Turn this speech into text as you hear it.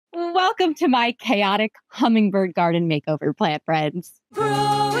Welcome to my chaotic hummingbird garden makeover, plant friends.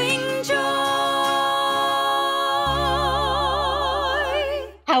 Growing joy.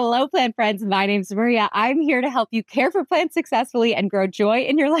 Hello, plant friends. My name's Maria. I'm here to help you care for plants successfully and grow joy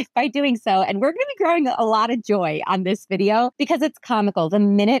in your life by doing so. And we're going to be growing a lot of joy on this video because it's comical. The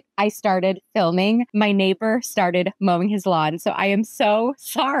minute I started filming, my neighbor started mowing his lawn. So I am so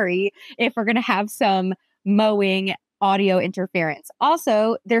sorry if we're going to have some mowing audio interference.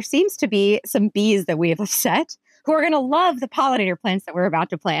 Also, there seems to be some bees that we have upset who are going to love the pollinator plants that we're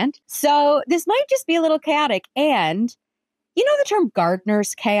about to plant. So this might just be a little chaotic. And you know the term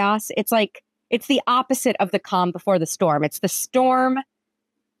gardener's chaos? It's the opposite of the calm before the storm. It's the storm,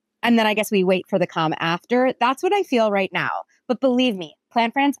 and then I guess we wait for the calm after. That's what I feel right now. But believe me,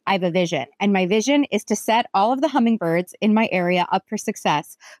 plant friends, I have a vision. And my vision is to set all of the hummingbirds in my area up for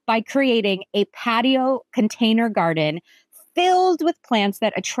success by creating a patio container garden filled with plants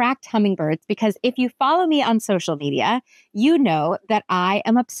that attract hummingbirds. Because if you follow me on social media, you know that I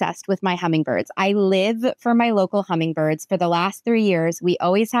am obsessed with my hummingbirds. I live for my local hummingbirds. For the last 3 years, we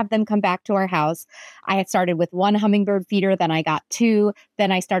always have them come back to our house. I had started with 1 hummingbird feeder, then I got 2. Then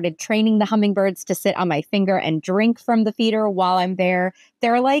I started training the hummingbirds to sit on my finger and drink from the feeder while I'm there.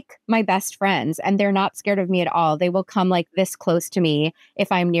 They're like my best friends, and they're not scared of me at all. They will come like this close to me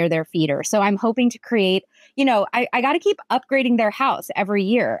if I'm near their feeder. So I'm hoping to create, I got to keep upgrading their house every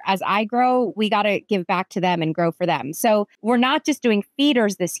year. As I grow, we got to give back to them and grow for them. So we're not just doing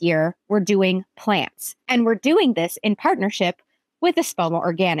feeders this year, we're doing plants. And we're doing this in partnership with Espoma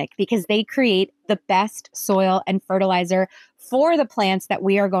Organic because they create the best soil and fertilizer for the plants that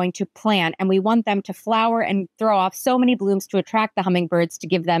we are going to plant. And we want them to flower and throw off so many blooms to attract the hummingbirds, to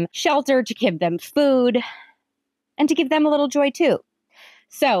give them shelter, to give them food, and to give them a little joy too.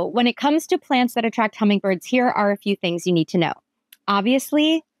 So when it comes to plants that attract hummingbirds, here are a few things you need to know.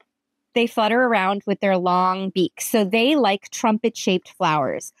 Obviously, they flutter around with their long beaks. So they like trumpet-shaped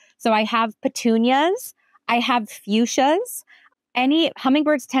flowers. So I have petunias, I have fuchsias. Any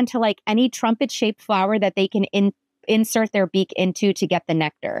hummingbirds tend to like any trumpet-shaped flower that they can insert their beak into to get the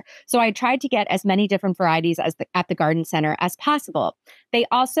nectar. So I tried to get as many different varieties at the garden center as possible. They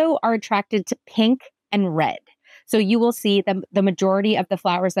also are attracted to pink and red. So you will see the majority of the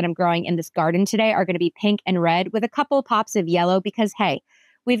flowers that I'm growing in this garden today are going to be pink and red with a couple pops of yellow because, hey,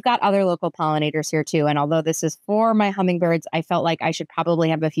 we've got other local pollinators here too. And although this is for my hummingbirds, I felt like I should probably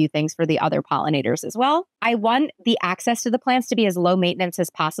have a few things for the other pollinators as well. I want the access to the plants to be as low maintenance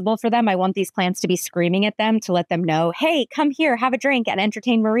as possible for them. I want these plants to be screaming at them to let them know, hey, come here, have a drink and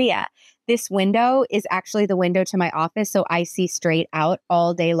entertain Maria. This window is actually the window to my office, so I see straight out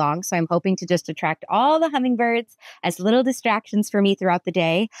all day long. So I'm hoping to just attract all the hummingbirds as little distractions for me throughout the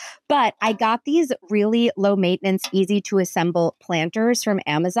day. But I got these really low maintenance, easy to assemble planters from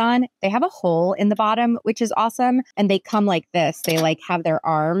Amazon. They have a hole in the bottom, which is awesome. And they come like this. They have their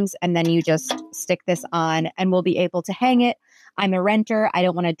arms, and then you just stick this on and we'll be able to hang it. I'm a renter. I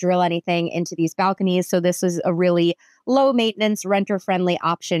don't want to drill anything into these balconies. So this is a really low maintenance, renter friendly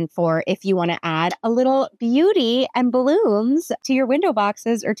option for if you want to add a little beauty and blooms to your window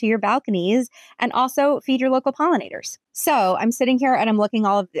boxes or to your balconies, and also feed your local pollinators. So I'm sitting here and I'm looking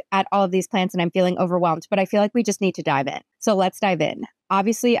at all of these plants and I'm feeling overwhelmed, but I feel like we just need to dive in. So let's dive in.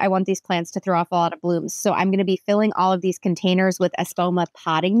 Obviously, I want these plants to throw off a lot of blooms. So I'm going to be filling all of these containers with Espoma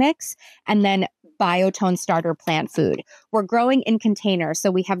potting mix and then biotone starter plant food. We're growing in containers. So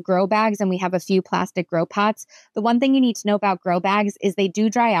we have grow bags and we have a few plastic grow pots. The one thing you need to know about grow bags is they do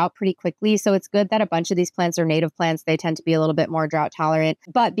dry out pretty quickly. So it's good that a bunch of these plants are native plants. They tend to be a little bit more drought tolerant.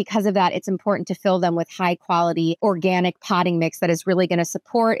 But because of that, it's important to fill them with high quality organic potting mix that is really going to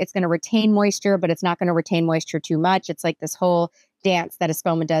support. It's going to retain moisture, but it's not going to retain moisture too much. It's like this whole dance that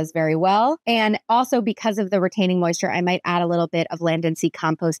Espoma does very well. And also because of the retaining moisture, I might add a little bit of land and sea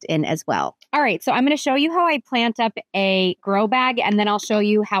compost in as well. All right, so I'm going to show you how I plant up a grow bag, and then I'll show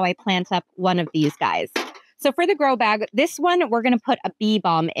you how I plant up one of these guys. So for the grow bag, this one, we're going to put a bee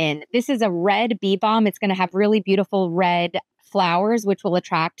balm in. This is a red bee balm. It's going to have really beautiful red flowers, which will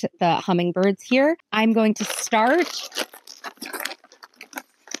attract the hummingbirds here. I'm going to start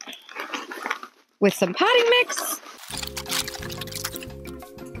with some potting mix.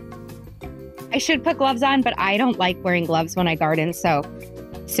 I should put gloves on, but I don't like wearing gloves when I garden, so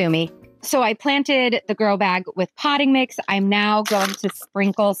sue me. So I planted the grow bag with potting mix. I'm now going to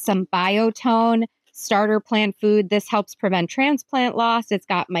sprinkle some biotone starter plant food. This helps prevent transplant loss. It's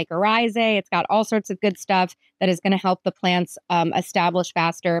got mycorrhizae. It's got all sorts of good stuff that is going to help the plants establish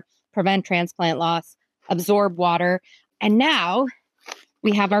faster, prevent transplant loss, absorb water. And now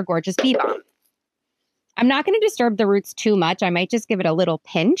we have our gorgeous bee balm. I'm not going to disturb the roots too much. I might just give it a little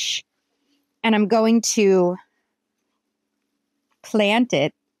pinch. And I'm going to plant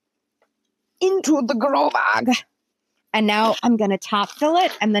it into the grow bag. And now I'm going to top fill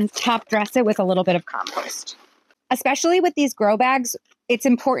it and then top dress it with a little bit of compost. Especially with these grow bags, it's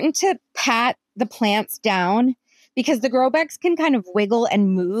important to pat the plants down because the grow bags can kind of wiggle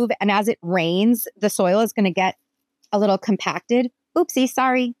and move. And as it rains, the soil is going to get a little compacted. Oopsie,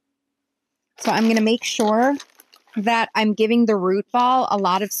 sorry. So I'm going to make sure that I'm giving the root ball a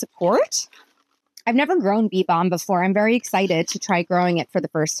lot of support. I've never grown bee balm before. I'm very excited to try growing it for the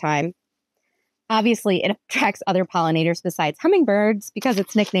first time. Obviously, it attracts other pollinators besides hummingbirds because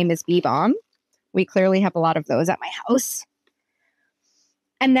its nickname is bee balm. We clearly have a lot of those at my house.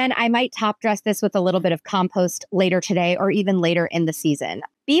 And then I might top dress this with a little bit of compost later today or even later in the season.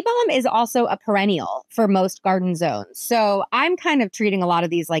 Bee balm is also a perennial for most garden zones. So I'm kind of treating a lot of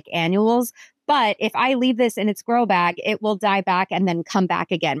these like annuals. But if I leave this in its grow bag, it will die back and then come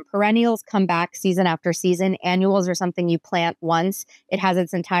back again. Perennials come back season after season. Annuals are something you plant once. It has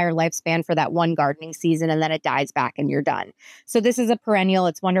its entire lifespan for that one gardening season, and then it dies back and you're done. So this is a perennial.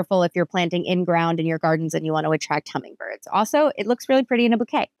 It's wonderful if you're planting in ground in your gardens and you want to attract hummingbirds. Also, it looks really pretty in a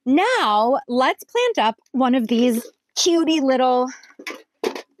bouquet. Now, let's plant up one of these cutie little,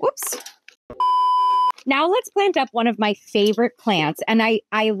 whoops. Now let's plant up one of my favorite plants. And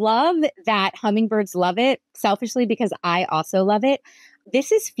I love that hummingbirds love it, selfishly because I also love it.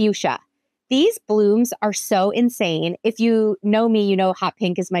 This is fuchsia. These blooms are so insane. If you know me, you know hot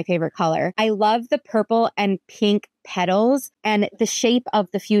pink is my favorite color. I love the purple and pink petals, and the shape of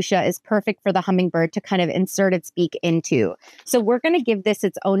the fuchsia is perfect for the hummingbird to kind of insert its beak into. So we're going to give this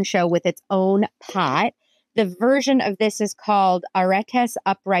its own show with its own pot. The version of this is called Aretes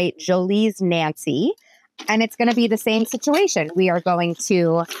Upright Jolie's Nancy. And it's going to be the same situation. We are going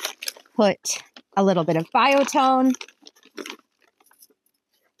to put a little bit of biotone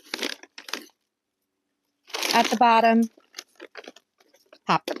at the bottom,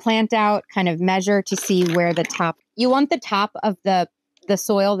 pop the plant out, kind of measure to see where the top, you want the top of the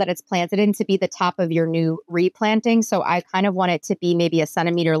soil that it's planted in to be the top of your new replanting. So I kind of want it to be maybe a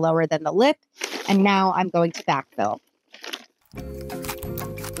centimeter lower than the lip. And now I'm going to backfill.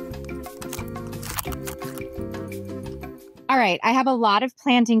 All right, I have a lot of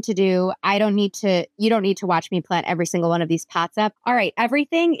planting to do. You don't need to watch me plant every single one of these pots up. All right,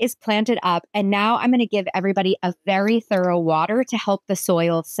 everything is planted up. And now I'm going to give everybody a very thorough water to help the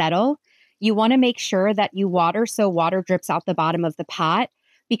soil settle. You want to make sure that you water so water drips out the bottom of the pot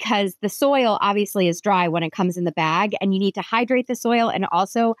because the soil obviously is dry when it comes in the bag. And you need to hydrate the soil and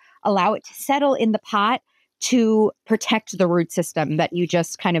also allow it to settle in the pot to protect the root system that you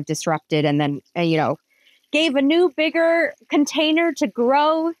just kind of disrupted and then, gave a new, bigger container to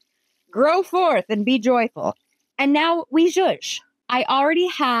grow forth and be joyful. And now we zhuzh. I already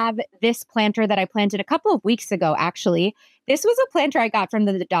have this planter that I planted a couple of weeks ago, actually. This was a planter I got from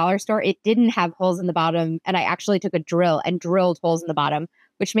the dollar store. It didn't have holes in the bottom, and I actually took a drill and drilled holes in the bottom,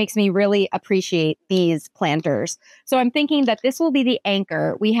 which makes me really appreciate these planters. So I'm thinking that this will be the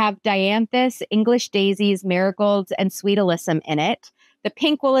anchor. We have dianthus, English daisies, marigolds, and sweet alyssum in it. The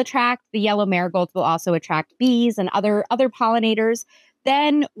pink will attract, the yellow marigolds will also attract bees and other pollinators.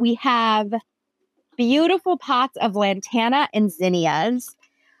 Then we have beautiful pots of lantana and zinnias.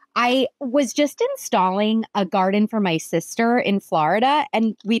 I was just installing a garden for my sister in Florida,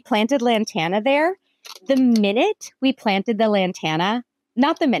 and we planted lantana there. The minute we planted the lantana,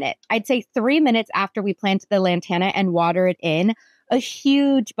 not the minute, I'd say 3 minutes after we planted the lantana and water it in, a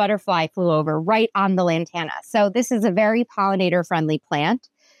huge butterfly flew over right on the lantana. So this is a very pollinator-friendly plant.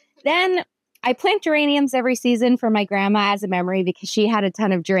 Then I plant geraniums every season for my grandma as a memory because she had a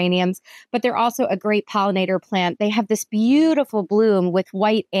ton of geraniums, but they're also a great pollinator plant. They have this beautiful bloom with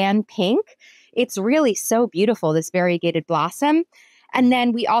white and pink. It's really so beautiful, this variegated blossom. And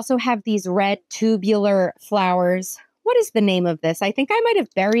then we also have these red tubular flowers. What is the name of this? I think I might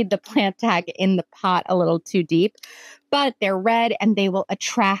have buried the plant tag in the pot a little too deep, but they're red and they will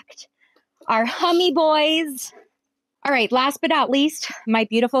attract our hummy boys. All right, last but not least, my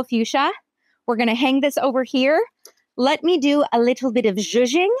beautiful fuchsia. We're going to hang this over here. Let me do a little bit of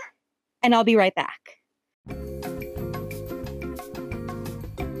zhuzhing and I'll be right back.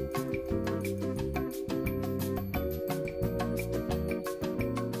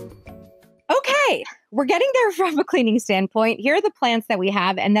 Okay, we're getting there from a cleaning standpoint. Here are the plants that we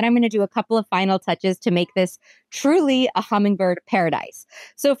have, and then I'm going to do a couple of final touches to make this truly a hummingbird paradise.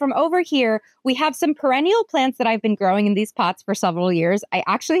 So from over here, we have some perennial plants that I've been growing in these pots for several years. I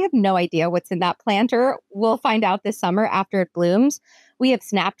actually have no idea what's in that planter. We'll find out this summer after it blooms. We have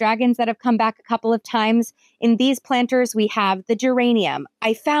snapdragons that have come back a couple of times. In these planters, we have the geranium.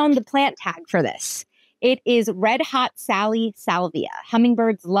 I found the plant tag for this. It is Red Hot Sally salvia.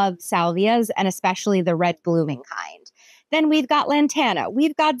 Hummingbirds love salvias, and especially the red blooming kind. Then we've got lantana,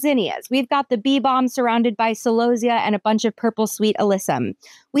 we've got zinnias, we've got the bee balm surrounded by celosia and a bunch of purple sweet alyssum.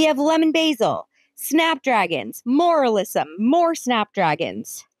 We have lemon basil, snapdragons, more alyssum, more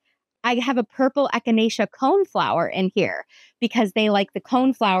snapdragons. I have a purple echinacea coneflower in here because they like the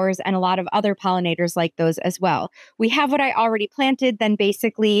coneflowers, and a lot of other pollinators like those as well. We have what I already planted, then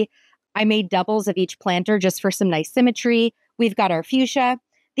basically I made doubles of each planter just for some nice symmetry. We've got our fuchsia.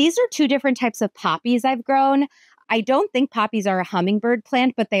 These are two different types of poppies I've grown. I don't think poppies are a hummingbird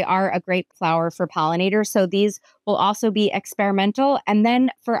plant, but they are a great flower for pollinators. So these will also be experimental. And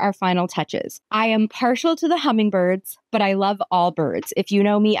then for our final touches, I am partial to the hummingbirds, but I love all birds. If you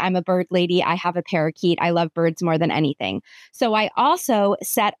know me, I'm a bird lady. I have a parakeet. I love birds more than anything. So I also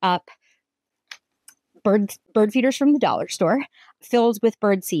set up bird feeders from the dollar store filled with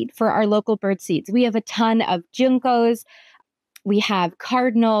bird seed for our local bird seeds. We have a ton of juncos. We have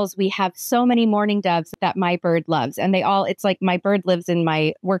cardinals. We have so many mourning doves that my bird loves. And it's like my bird lives in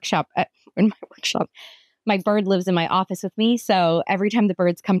my workshop, My bird lives in my office with me. So every time the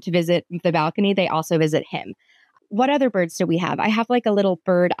birds come to visit the balcony, they also visit him. What other birds do we have? I have like a little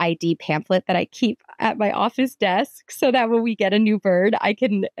bird ID pamphlet that I keep at my office desk so that when we get a new bird, I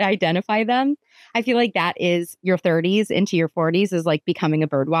can identify them. I feel like that is your 30s into your 40s is like becoming a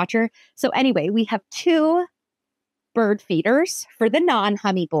bird watcher. So anyway, we have 2 bird feeders for the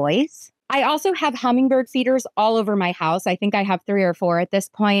non-hummy boys. I also have hummingbird feeders all over my house. I think I have 3 or 4 at this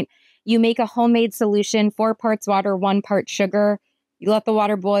point. You make a homemade solution, 4 parts water, 1 part sugar. You let the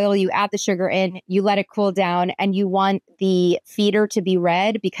water boil, you add the sugar in, you let it cool down, and you want the feeder to be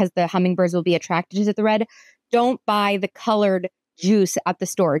red because the hummingbirds will be attracted to the red. Don't buy the colored juice at the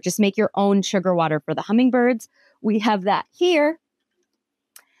store. Just make your own sugar water for the hummingbirds. We have that here.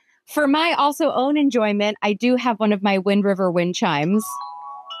 For my also own enjoyment, I do have one of my Wind River wind chimes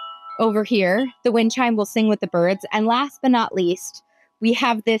over here. The wind chime will sing with the birds. And last but not least, we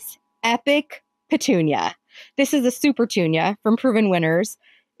have this epic petunia. This is a super tunia from Proven Winners.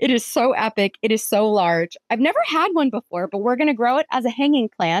 It is so epic. It is so large. I've never had one before, but we're going to grow it as a hanging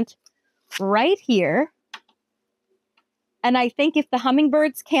plant right here. And I think if the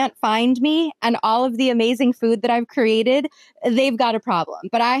hummingbirds can't find me and all of the amazing food that I've created, they've got a problem.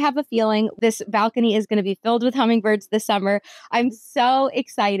 But I have a feeling this balcony is going to be filled with hummingbirds this summer. I'm so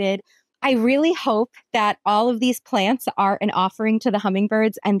excited. I really hope that all of these plants are an offering to the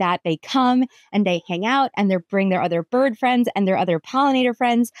hummingbirds and that they come and they hang out and they bring their other bird friends and their other pollinator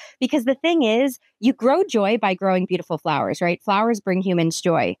friends. Because the thing is, you grow joy by growing beautiful flowers, right? Flowers bring humans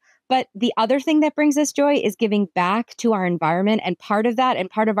joy. But the other thing that brings us joy is giving back to our environment. And part of that and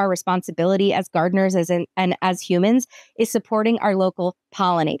part of our responsibility as gardeners and as humans is supporting our local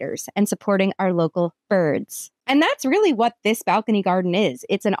pollinators and supporting our local birds. And that's really what this balcony garden is.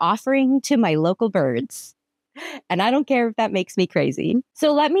 It's an offering to my local birds. And I don't care if that makes me crazy.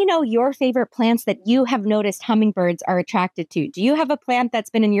 So let me know your favorite plants that you have noticed hummingbirds are attracted to. Do you have a plant that's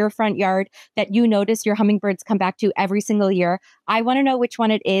been in your front yard that you notice your hummingbirds come back to every single year? I want to know which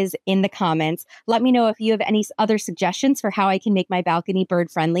one it is in the comments. Let me know if you have any other suggestions for how I can make my balcony bird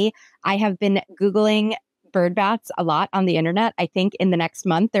friendly. I have been Googling bird baths a lot on the internet. I think in the next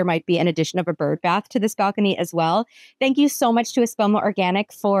month, there might be an addition of a bird bath to this balcony as well. Thank you so much to Espoma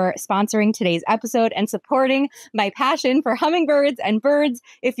Organic for sponsoring today's episode and supporting my passion for hummingbirds and birds.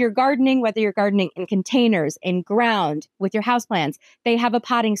 If you're gardening, whether you're gardening in containers, in ground, with your houseplants, they have a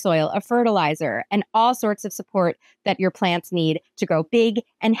potting soil, a fertilizer, and all sorts of support that your plants need to grow big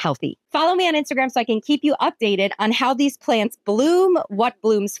and healthy. Follow me on Instagram so I can keep you updated on how these plants bloom, what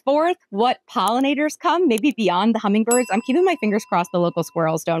blooms forth, what pollinators come, maybe beyond the hummingbirds. I'm keeping my fingers crossed the local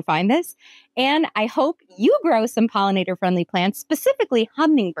squirrels don't find this. And I hope you grow some pollinator-friendly plants, specifically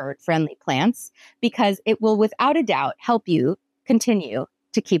hummingbird-friendly plants, because it will without a doubt help you continue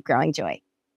to keep growing joy.